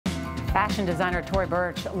Fashion designer Tory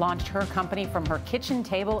Burch launched her company from her kitchen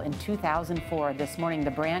table in 2004. This morning,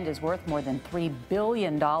 the brand is worth more than $3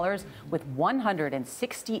 billion with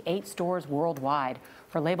 168 stores worldwide.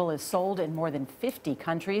 Her label is sold in more than 50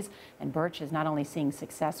 countries, and Burch is not only seeing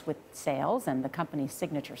success with sales and the company's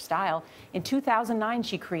signature style. In 2009,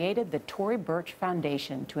 she created the Tory Burch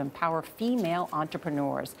Foundation to empower female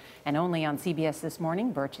entrepreneurs. And only on CBS This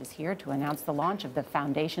Morning, Burch is here to announce the launch of the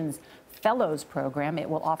foundation's Fellows program. It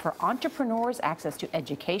will offer entrepreneurs access to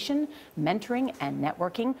education, mentoring, and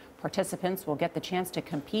networking. Participants will get the chance to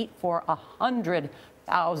compete for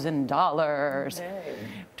 $100,000. Hey.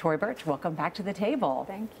 Tory Burch, welcome back to the table.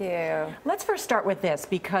 Thank you. Let's first start with this,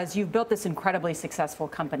 because you've built this incredibly successful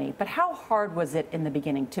company. But how hard was it in the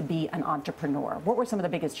beginning to be an entrepreneur? What were some of the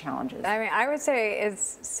biggest challenges? I mean, I would say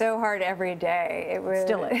it's so hard every day.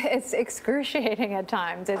 Still is. It's excruciating at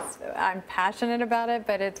times. I'm passionate about it,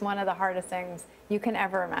 but it's one of the hardest things you can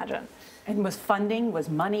ever imagine. And was money,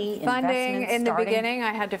 funding in the starting? beginning?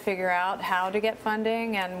 I had to figure out how to get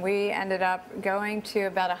funding, and we ended up going to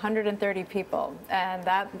about 130 people, and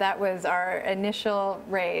that was our initial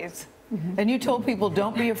raise. Mm-hmm. And you told people,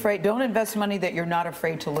 don't be afraid, don't invest money that you're not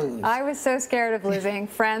afraid to lose. I was so scared of losing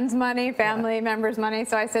friends' money, family members' money,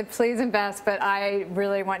 so I said, please invest, but I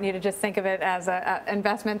really want you to just think of it as an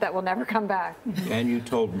investment that will never come back. And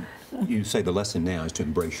you say the lesson now is to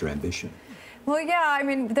embrace your ambition. Well, yeah, I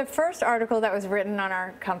mean, the first article that was written on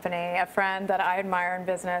our company, a friend that I admire in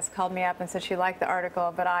business called me up and said she liked the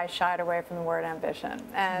article, but I shied away from the word ambition.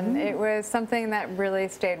 And it was something that really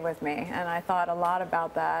stayed with me, and I thought a lot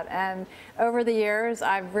about that. And over the years,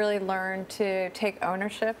 I've really learned to take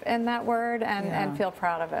ownership in that word and feel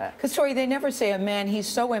proud of it. Because, Tory, they never say a man, he's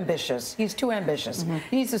so ambitious, he's too ambitious,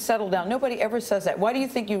 he needs to settle down. Nobody ever says that. Why do you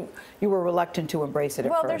think you were reluctant to embrace it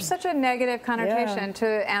at first? Well, there's such a negative connotation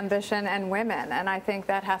to ambition and women. And I think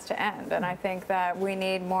that has to end. And I think that we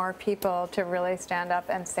need more people to really stand up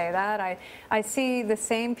and say that. I see the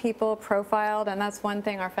same people profiled, and that's one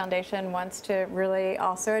thing our foundation wants to really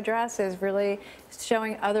also address, is really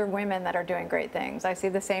showing other women that are doing great things. I see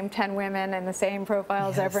the same 10 women in the same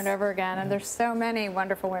profiles over and over again, and there's so many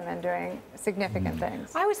wonderful women doing significant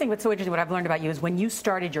things. I always think what's so interesting, what I've learned about you, is when you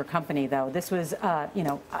started your company, though, this was you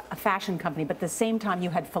know, a fashion company, but at the same time you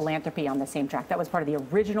had philanthropy on the same track. That was part of the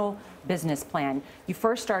original business plan. You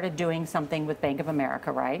first started doing something with Bank of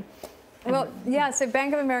America, right? Well, yeah, so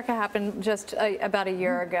Bank of America happened just about a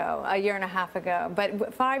year ago, a year and a half ago.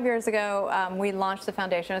 But 5 years ago, we launched the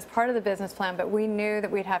foundation as part of the business plan, but we knew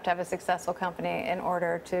that we'd have to have a successful company in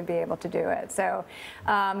order to be able to do it. So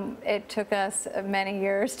it took us many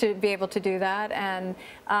years to be able to do that. And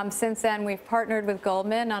since then, we've partnered with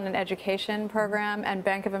Goldman on an education program, and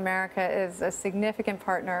Bank of America is a significant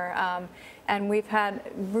partner. And we've had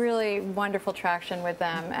really wonderful traction with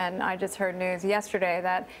them. And I just heard news yesterday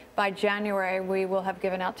that by January, we will have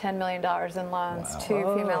given out $10 million in loans to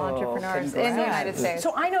female entrepreneurs in the United States.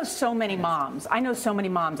 So I know so many moms. I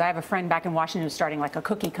have a friend back in Washington who's starting like a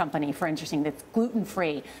cookie company, for interesting, that's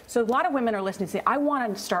gluten-free. So a lot of women are listening to say, I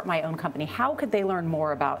want to start my own company. How could they learn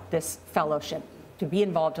more about this fellowship, to be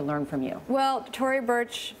involved, to learn from you? Well,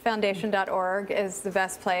 ToryBurchFoundation.org is the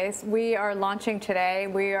best place. We are launching today.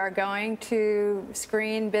 We are going to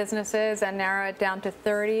screen businesses and narrow it down to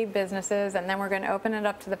 30 businesses, and then we're going to open it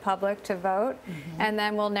up to the public to vote. And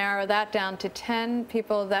then we'll narrow that down to 10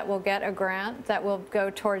 people that will get a grant that will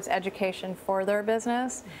go towards education for their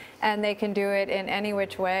business. And they can do it in any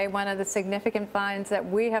which way. One of the significant finds that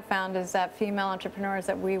we have found is that female entrepreneurs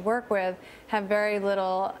that we work with have very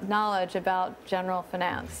little knowledge about general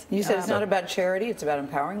finance. You said it's not about charity, it's about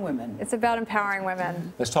empowering women. It's about empowering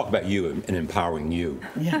women. Let's talk about you and empowering you.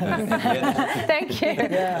 Thank you.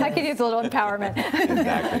 I could use a little empowerment.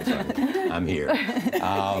 Exactly. So I'm here.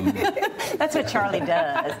 That's what Charlie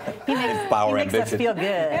does. He makes us feel good.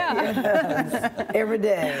 Yeah. Every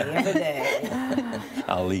day.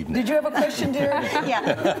 I'll leave now. Did you have a question, dear?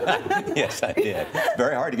 Yeah. Yes, I did.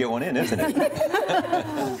 Very hard to get one in, isn't it?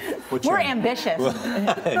 We're ambitious.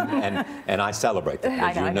 and I celebrate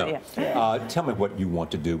that, as you know. Yeah. Tell me what you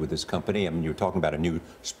want to do with this company. I mean, you're talking about a new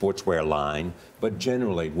sportswear line, but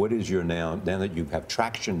generally, what is your now that you have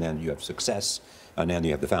traction, now that you have success, now that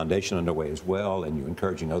you have the foundation underway as well, and you're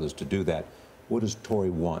encouraging others to do that, what does Tory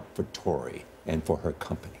want for Tory and for her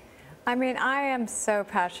company? I mean, I am so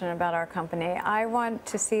passionate about our company. I want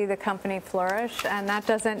to see the company flourish, and that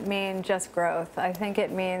doesn't mean just growth. I think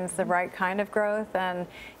it means the right kind of growth, and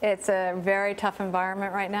it's a very tough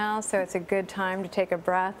environment right now, so it's a good time to take a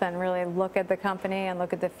breath and really look at the company and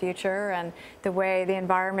look at the future and the way the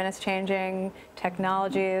environment is changing.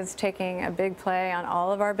 Technology is taking a big play on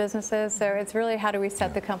all of our businesses, so it's really how do we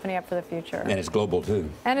set the company up for the future. And it's global, too.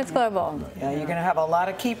 And it's global. Yeah, you're going to have a lot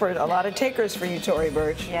of keepers, a lot of takers for you, Tory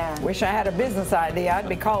Burch. Yeah. Wish I had a business idea. I'd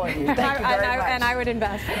be calling you. Thank you very much. And I would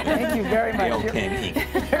invest. Thank you very much.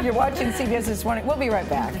 You're watching CBS This Morning. We'll be right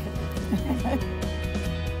back.